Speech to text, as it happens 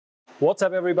What's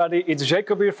up everybody, it's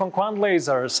Jakub here from KVANT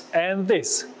Lasers and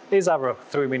this is our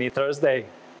 3-Minute Thursday.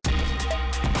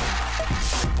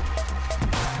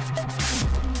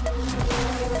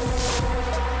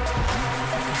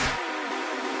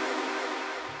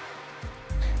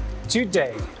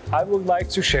 Today I would like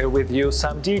to share with you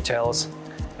some details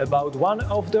about one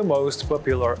of the most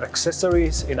popular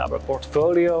accessories in our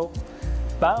portfolio,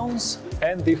 bounce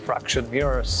and diffraction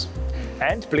mirrors.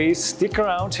 And please stick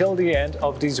around till the end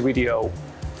of this video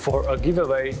for a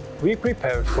giveaway we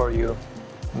prepared for you.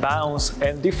 Bounce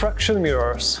and diffraction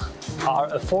mirrors are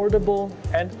affordable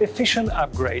and efficient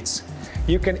upgrades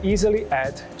you can easily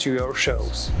add to your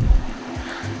shows.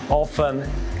 Often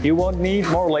you won't need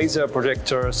more laser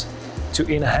projectors to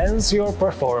enhance your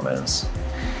performance.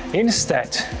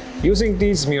 Instead, using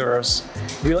these mirrors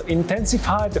will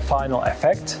intensify the final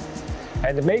effect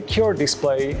and make your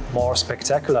display more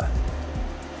spectacular.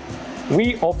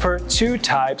 We offer two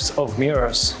types of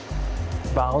mirrors: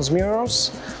 bounce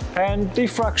mirrors and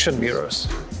diffraction mirrors.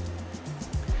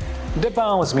 The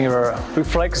bounce mirror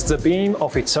reflects the beam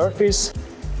of its surface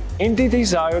in the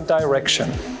desired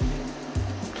direction.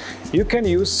 You can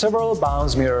use several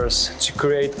bounce mirrors to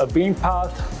create a beam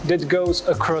path that goes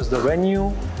across the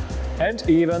venue and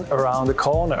even around the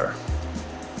corner.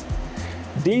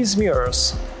 These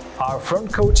mirrors are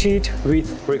front-coated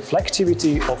with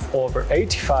reflectivity of over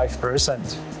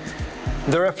 85%.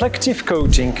 The reflective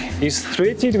coating is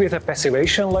treated with a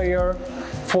passivation layer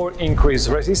for increased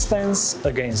resistance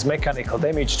against mechanical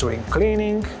damage during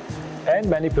cleaning and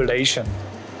manipulation.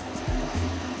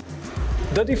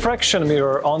 The diffraction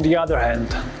mirror, on the other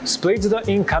hand, splits the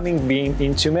incoming beam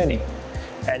into many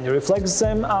and reflects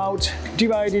them out,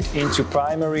 divided into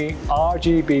primary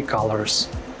RGB colors.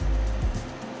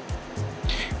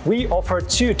 We offer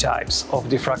two types of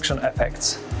diffraction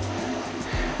effects.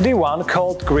 The one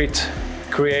called grid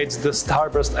creates the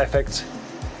starburst effect,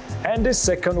 and the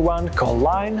second one called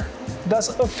line does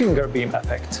a finger beam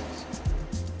effect.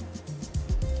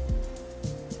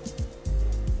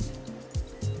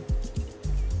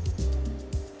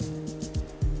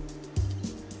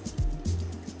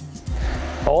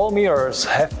 All mirrors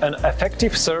have an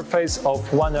effective surface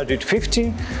of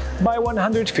 150 by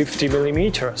 150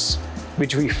 mm,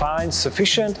 which we find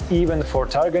sufficient even for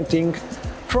targeting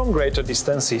from greater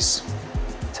distances.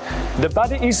 The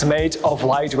body is made of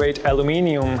lightweight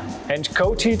aluminium and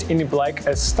coated in black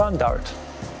as standard.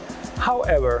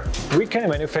 However, we can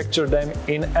manufacture them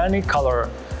in any color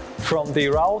from the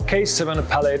RAL K7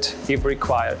 palette if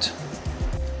required.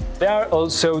 There are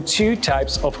also two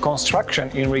types of construction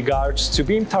in regards to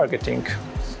beam targeting.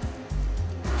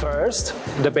 First,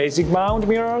 the basic mount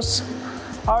mirrors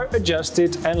are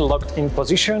adjusted and locked in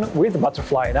position with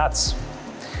butterfly nuts,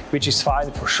 which is fine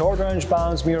for short-range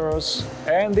bounce mirrors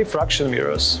and diffraction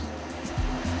mirrors.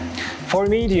 For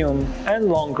medium and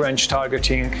long-range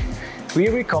targeting, we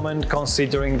recommend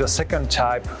considering the second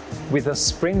type with a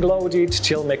spring-loaded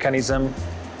tilt mechanism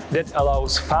that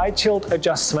allows 5 tilt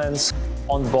adjustments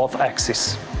on both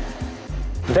axes.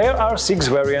 There are 6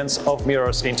 variants of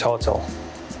mirrors in total.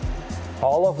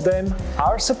 All of them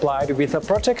are supplied with a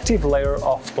protective layer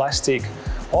of plastic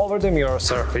over the mirror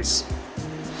surface.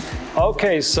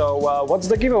 Okay, so what's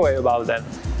the giveaway about then?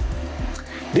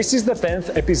 This is the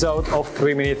 10th episode of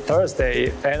 3-Minute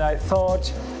Thursday, and I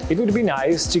thought it would be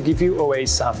nice to give you away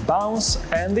some bounce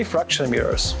and diffraction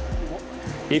mirrors.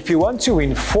 If you want to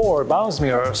win 4 bounce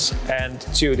mirrors and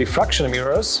 2 diffraction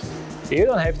mirrors, you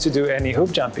don't have to do any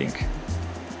hoop jumping.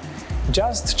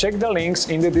 Just check the links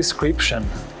in the description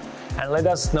and let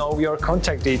us know your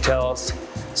contact details,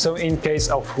 so in case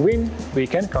of win, we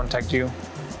can contact you.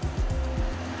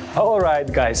 Alright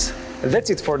guys, that's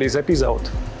it for this episode.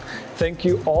 Thank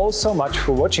you all so much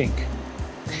for watching.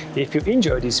 If you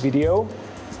enjoyed this video,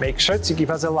 make sure to give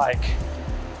us a like.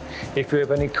 If you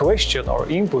have any question or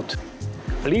input,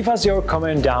 leave us your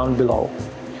comment down below.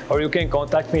 Or you can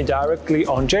contact me directly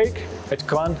on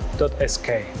jake@kvant.sk.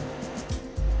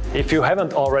 If you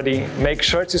haven't already, make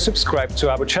sure to subscribe to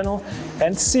our channel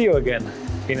and see you again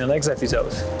in the next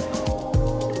episode.